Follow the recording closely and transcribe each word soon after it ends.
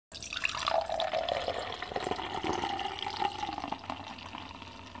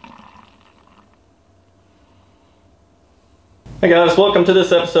Hey guys, welcome to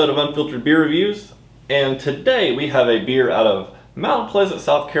this episode of Unfiltered Beer Reviews. And today we have a beer out of Mount Pleasant,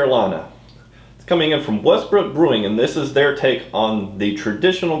 South Carolina. It's coming in from Westbrook Brewing, and this is their take on the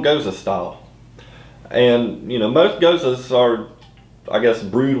traditional Gose style. And you know, most Goses are, I guess,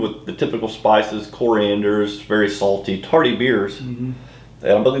 brewed with the typical spices, corianders, very salty, tarty beers. And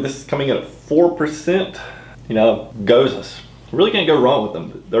I believe this is coming in at 4%. You know, Goses. Really can't go wrong with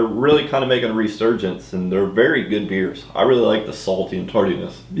them. They're really kind of making a resurgence, and they're very good beers. I really like the salty and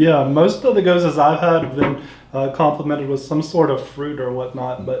tardiness. Yeah, most of the Goses I've had have been complemented with some sort of fruit or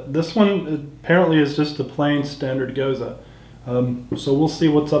whatnot, but this one apparently is just a plain standard Gose. So we'll see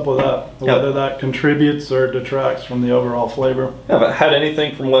what's up with that, whether that contributes or detracts from the overall flavor. I haven't had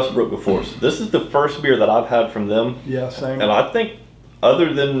anything from Westbrook before, so this is the first beer that I've had from them. Yeah, same. And I think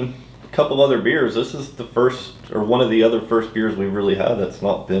other than a couple other beers, this is the first, or one of the other first beers we've really had that's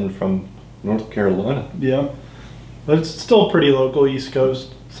not been from North Carolina. Yeah, but it's still pretty local, East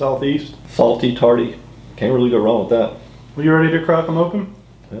Coast, Southeast. Salty, tarty, can't really go wrong with that. Well, you ready to crack them open?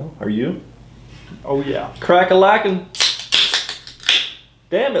 Well, are you? Oh yeah. Crack-a-lackin'.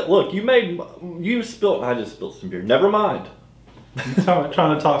 Damn it, look, you spilled, I just spilled some beer. Never mind. I'm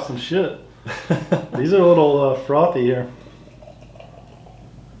trying to talk some shit. These are a little frothy here.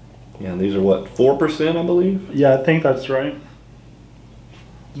 Yeah, and these are what, 4%, I believe? Yeah, I think that's right.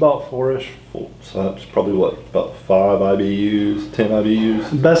 About 4-ish. So that's probably what, about 5 IBUs, 10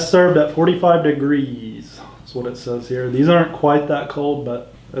 IBUs? Best served at 45 degrees. That's what it says here. These aren't quite that cold,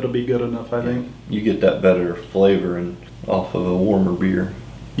 but it'll be good enough, I think. You get that better flavor and off of a warmer beer.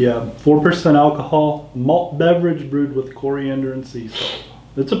 Yeah, 4% alcohol, malt beverage brewed with coriander and sea salt.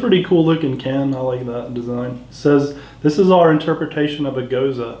 It's a pretty cool looking can. I like that design. It says, this is our interpretation of a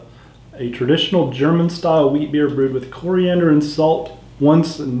Gose, a traditional German-style wheat beer brewed with coriander and salt.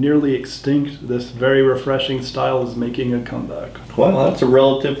 Once nearly extinct, this very refreshing style is making a comeback. Wow, that's a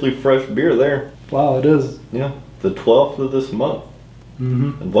relatively fresh beer there. Wow, it is. Yeah, the 12th of this month.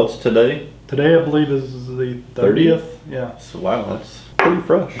 And what's today? Today, I believe, is the 30th. Yeah. So, wow, that's pretty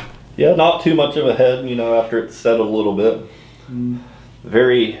fresh. Yeah, not too much of a head, you know, after it's settled a little bit.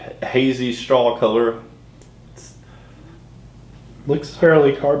 Very hazy straw color. Looks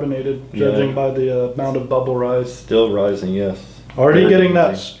fairly carbonated, judging by the amount of bubble rise. Still rising, yes. Already getting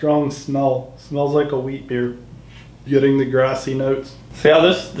that strong smell. Smells like a wheat beer. Getting the grassy notes. So yeah,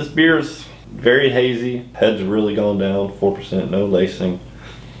 this beer is very hazy. Head's really gone down, 4%, no lacing.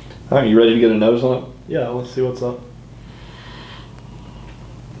 All right, you ready to get a nose on it? Yeah, let's see what's up.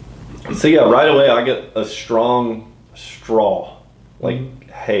 So yeah, right away I get a strong straw, like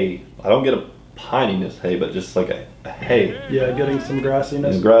hay. I don't get a pininess hay, but just like a hay. Yeah, getting some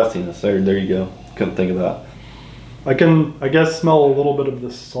grassiness. And grassiness, there you go. Couldn't think of that. I can, I guess, smell a little bit of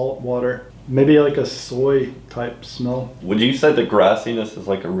the salt water. Maybe like a soy type smell. Would you say the grassiness is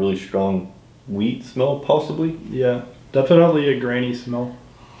like a really strong wheat smell, possibly? Yeah, definitely a grainy smell.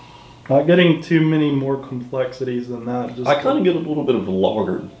 Not getting too many more complexities than that. Just I kind of get a little bit of a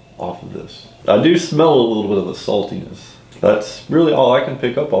lager off of this. I do smell a little bit of the saltiness. That's really all I can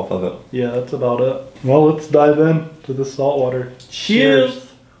pick up off of it. Yeah, that's about it. Well, let's dive in to the salt water.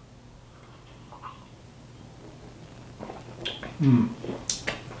 Cheers!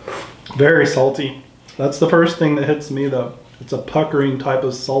 Very salty. That's the first thing that hits me, though. It's a puckering type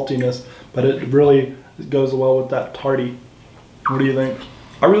of saltiness, but it really goes well with that tarty. What do you think?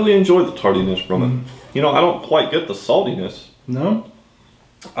 I really enjoy the tardiness from it. You know, I don't quite get the saltiness. No?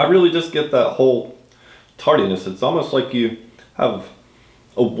 I really just get that whole tardiness. It's almost like you have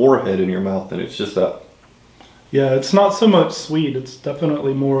a warhead in your mouth, and it's just that. Yeah, it's not so much sweet. It's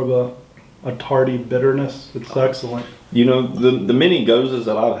definitely more of a tarty bitterness. It's excellent. You know, the many Goses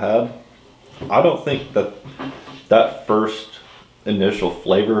that I've had, I don't think that first initial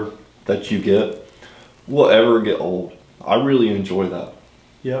flavor that you get will ever get old. I really enjoy that.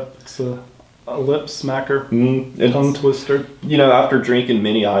 Yep, it's a lip smacker, Tongue twister. You know, after drinking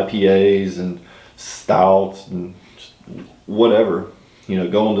many IPAs and stouts and whatever, you know,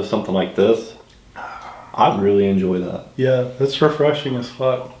 going to something like this, I really enjoy that. Yeah, it's refreshing as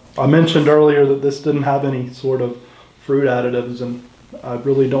fuck. I mentioned earlier that this didn't have any sort of fruit additives, and I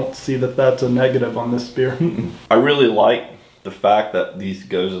really don't see that that's a negative on this beer. I really like the fact that these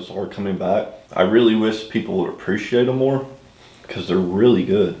Goses are coming back. I really wish people would appreciate them more, because they're really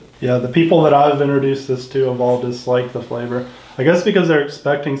good. Yeah, the people that I've introduced this to have all disliked the flavor. I guess because they're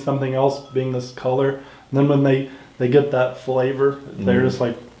expecting something else being this color, and then when they get that flavor, they're just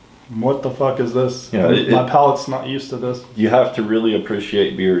like, what the fuck is this? Yeah, my palate's not used to this. You have to really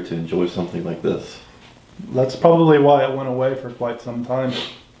appreciate beer to enjoy something like this. That's probably why it went away for quite some time.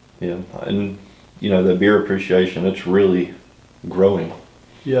 Yeah, and you know, the beer appreciation, it's really growing.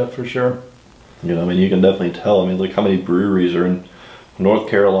 Yeah, for sure. You know, I mean, you can definitely tell. I mean, look how many breweries are in North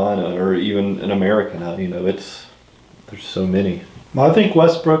Carolina or even in America now. You know, there's so many. I think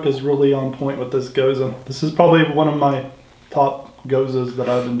Westbrook is really on point with this Gose. This is probably one of my top Goses that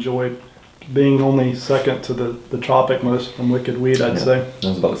I've enjoyed, being only second to the Tropic Most from Wicked Weed, I'd say. I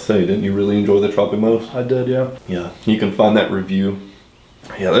was about to say, didn't you really enjoy the Tropic Most? I did, yeah. Yeah, you can find that review.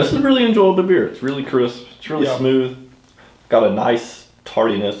 Yeah, this is really enjoyable beer. It's really crisp. It's really smooth. Got a nice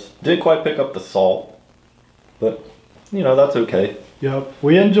tardiness. Didn't quite pick up the salt, but you know, that's okay. Yeah,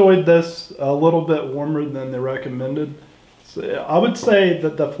 we enjoyed this a little bit warmer than the recommended. So I would say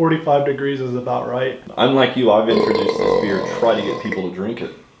that the 45 degrees is about right. Unlike you, I've introduced this beer, try to get people to drink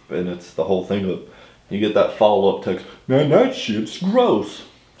it. And it's the whole thing of, you get that follow-up text, man, that shit's gross.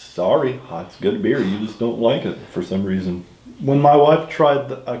 Sorry, it's good beer, you just don't like it for some reason. When my wife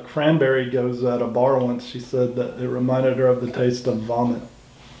tried a cranberry Gose at a bar once, she said that it reminded her of the taste of vomit.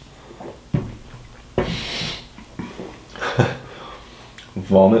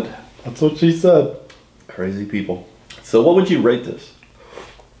 Vomit? That's what she said. Crazy people. So what would you rate this?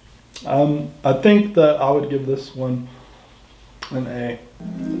 I think that I would give this one an A.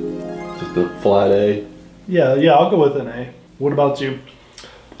 Just a flat A? Yeah, I'll go with an A. What about you?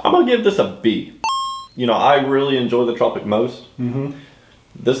 I'm going to give this a B. You know, I really enjoy the Tropic Most. Mm-hmm.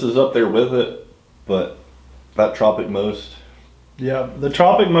 This is up there with it, but that Tropic Most... Yeah, the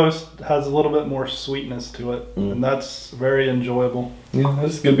Tropic Most has a little bit more sweetness to it, and that's very enjoyable. Yeah,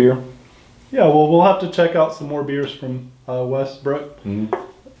 that's a good beer. Yeah, well, we'll have to check out some more beers from Westbrook.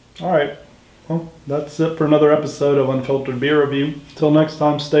 All right. Well, that's it for another episode of Unfiltered Beer Review. Till next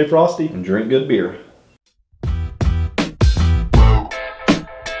time, stay frosty. And drink good beer.